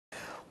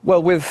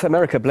Well, with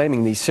America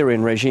blaming the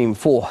Syrian regime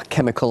for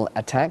chemical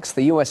attacks,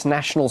 the U.S.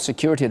 National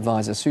Security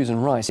Advisor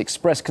Susan Rice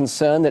expressed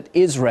concern that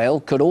Israel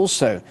could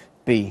also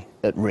be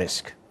at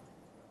risk.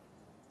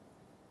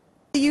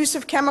 The use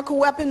of chemical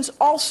weapons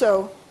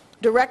also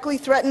directly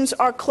threatens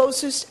our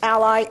closest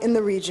ally in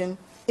the region,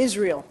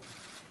 Israel,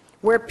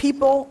 where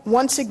people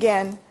once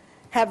again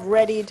have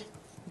readied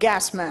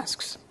gas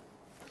masks.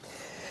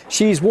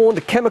 She's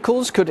warned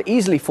chemicals could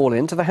easily fall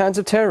into the hands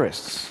of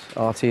terrorists.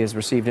 RT has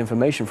received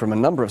information from a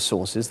number of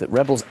sources that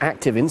rebels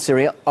active in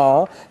Syria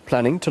are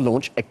planning to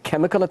launch a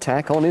chemical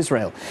attack on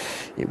Israel.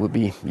 It would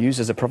be used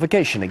as a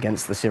provocation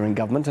against the Syrian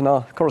government, and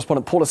our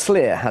correspondent Paula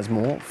Sleer has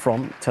more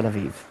from Tel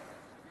Aviv.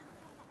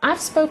 I've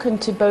spoken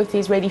to both the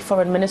Israeli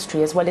Foreign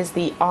Ministry as well as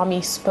the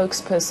Army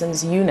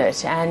spokesperson's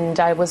unit, and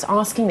I was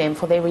asking them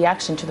for their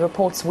reaction to the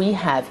reports we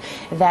have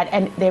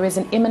that there is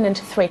an imminent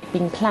threat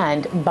being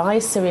planned by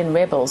Syrian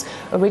rebels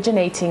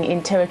originating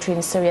in territory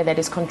in Syria that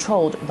is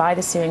controlled by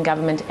the Syrian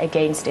government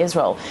against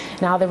Israel.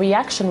 Now, the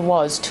reaction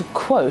was, to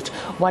quote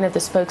one of the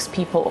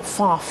spokespeople,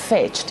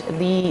 far-fetched.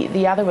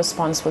 The other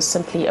response was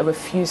simply a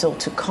refusal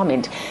to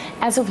comment.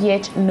 As of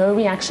yet, no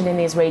reaction in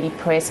the Israeli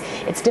press.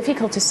 It's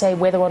difficult to say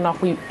whether or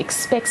not we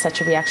expect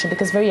such a reaction,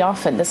 because very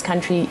often this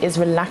country is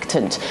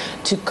reluctant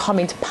to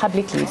comment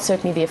publicly.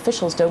 Certainly the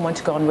officials don't want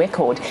to go on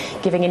record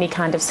giving any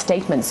kind of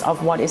statements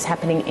of what is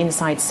happening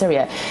inside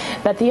Syria.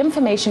 But the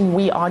information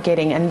we are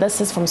getting, and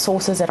this is from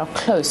sources that are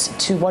close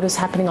to what is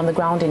happening on the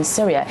ground in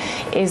Syria,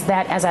 is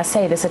that, as I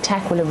say, this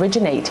attack will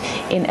originate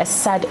in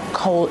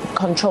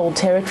Assad-controlled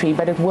territory,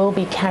 but it will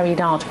be carried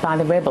out by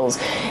the rebels.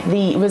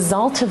 The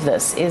result of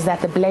this is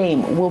that the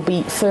blame will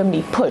be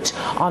firmly put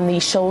on the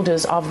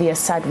shoulders of the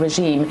Assad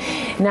regime.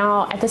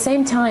 Now, at the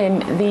same time,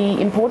 the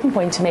important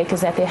point to make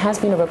is that there has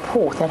been a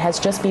report that has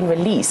just been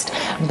released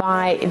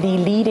by the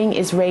leading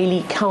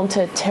Israeli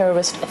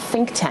counter-terrorist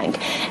think tank.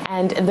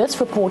 And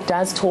this report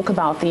does talk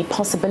about the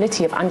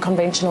possibility of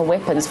unconventional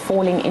weapons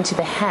falling into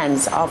the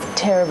hands of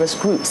terrorist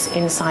groups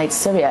inside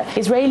Syria.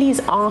 Israelis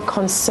are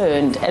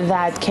concerned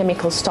that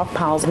chemical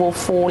stockpiles will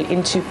fall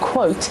into,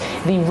 quote,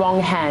 the wrong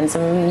hands.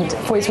 And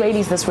for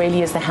Israelis, this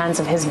really is the hands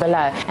of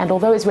Hezbollah. And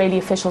although Israeli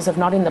officials have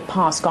not in the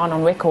past gone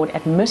on record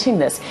admitting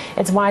this,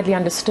 it's widely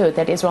understood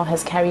that Israel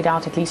has carried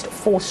out at least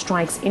 4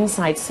 strikes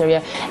inside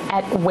Syria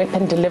at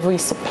weapon delivery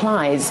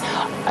supplies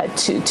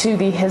to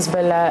the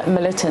Hezbollah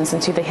militants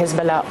and to the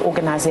Hezbollah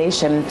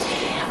organization.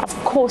 Of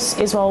course,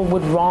 Israel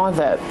would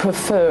rather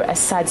prefer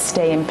Assad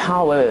stay in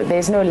power.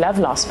 There's no love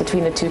lost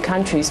between the two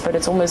countries, but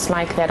it's almost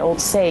like that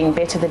old saying,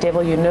 better the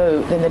devil you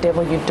know than the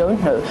devil you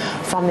don't know,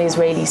 from the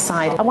Israeli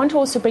side. I want to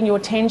also bring your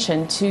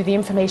attention to the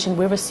information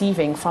we're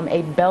receiving from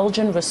a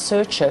Belgian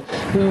researcher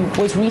who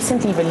was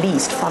recently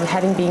released from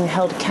having been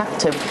held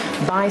captive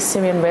by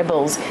Syrian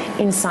rebels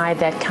inside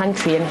that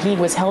country, and he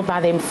was held by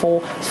them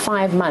for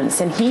 5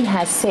 months. And he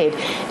has said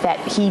that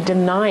he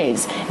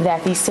denies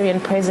that the Syrian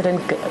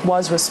president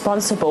was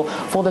responsible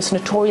for this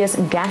notorious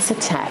gas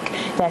attack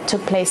that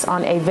took place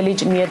on a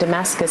village near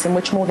Damascus, in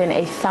which more than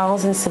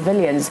 1,000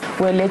 civilians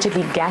were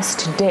allegedly gassed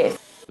to death.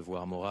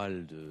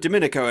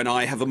 Domenico and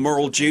I have a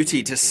moral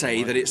duty to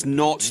say that it's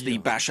not the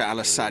Bashar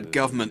al-Assad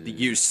government that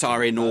used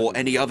sarin or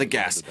any other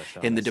gas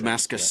in the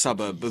Damascus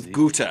suburb of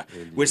Ghouta.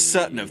 We're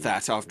certain of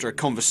that after a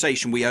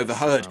conversation we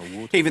overheard,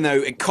 even though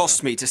it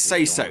cost me to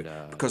say so,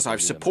 because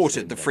I've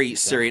supported the Free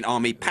Syrian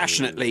Army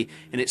passionately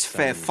in its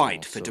fair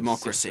fight for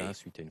democracy.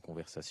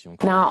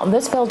 Now,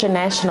 this Belgian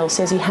national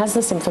says he has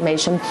this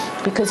information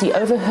because he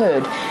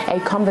overheard a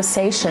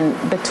conversation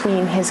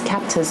between his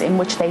captors in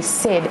which they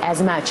said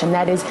as much, and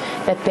that is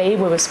that they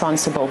were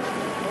responsible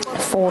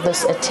for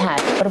this attack.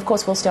 But of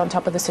course, we'll stay on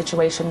top of the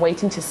situation,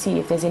 waiting to see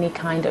if there's any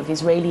kind of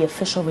Israeli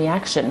official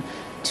reaction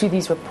to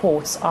these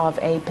reports of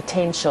a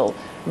potential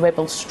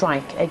rebel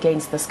strike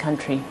against this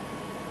country.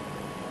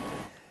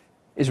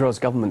 Israel's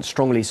government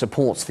strongly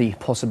supports the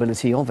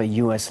possibility of a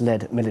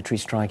US-led military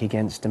strike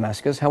against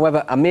Damascus.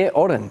 However, Amir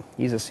Oren,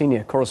 he's a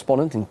senior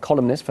correspondent and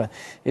columnist for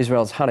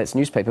Israel's Haaretz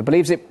newspaper,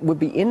 believes it would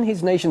be in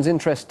his nation's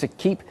interest to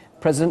keep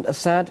President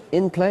Assad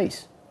in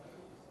place.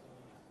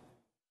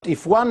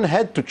 If one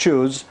had to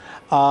choose,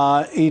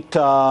 it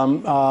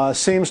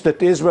seems that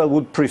Israel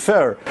would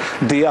prefer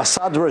the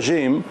Assad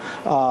regime,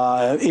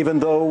 even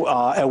though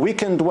a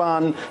weakened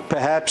one,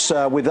 perhaps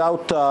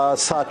without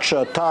such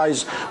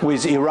ties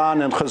with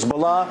Iran and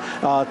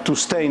Hezbollah, to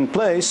stay in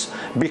place,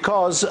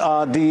 because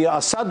the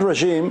Assad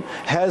regime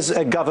has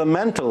a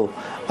governmental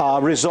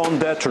raison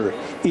d'etre.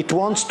 It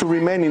wants to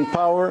remain in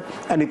power,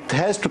 and it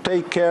has to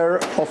take care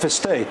of a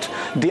state.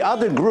 The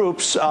other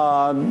groups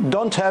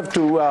don't have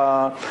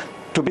to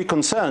to be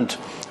concerned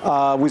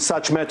with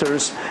such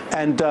matters.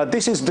 And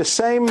this is the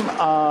same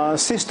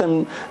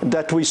system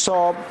that we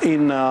saw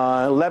in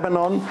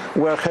Lebanon,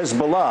 where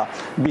Hezbollah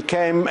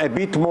became a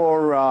bit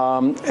more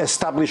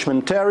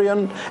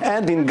establishmentarian,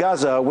 and in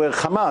Gaza, where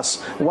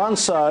Hamas,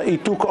 once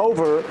it took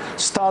over,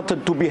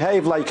 started to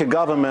behave like a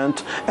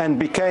government and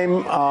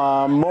became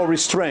more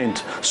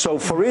restrained. So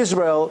for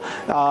Israel,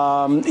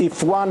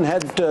 if one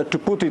had to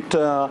put it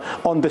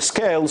on the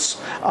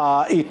scales,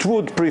 it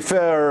would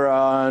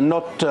prefer,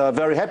 not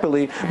very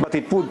happily, but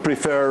it would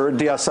prefer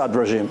the Assad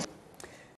regime.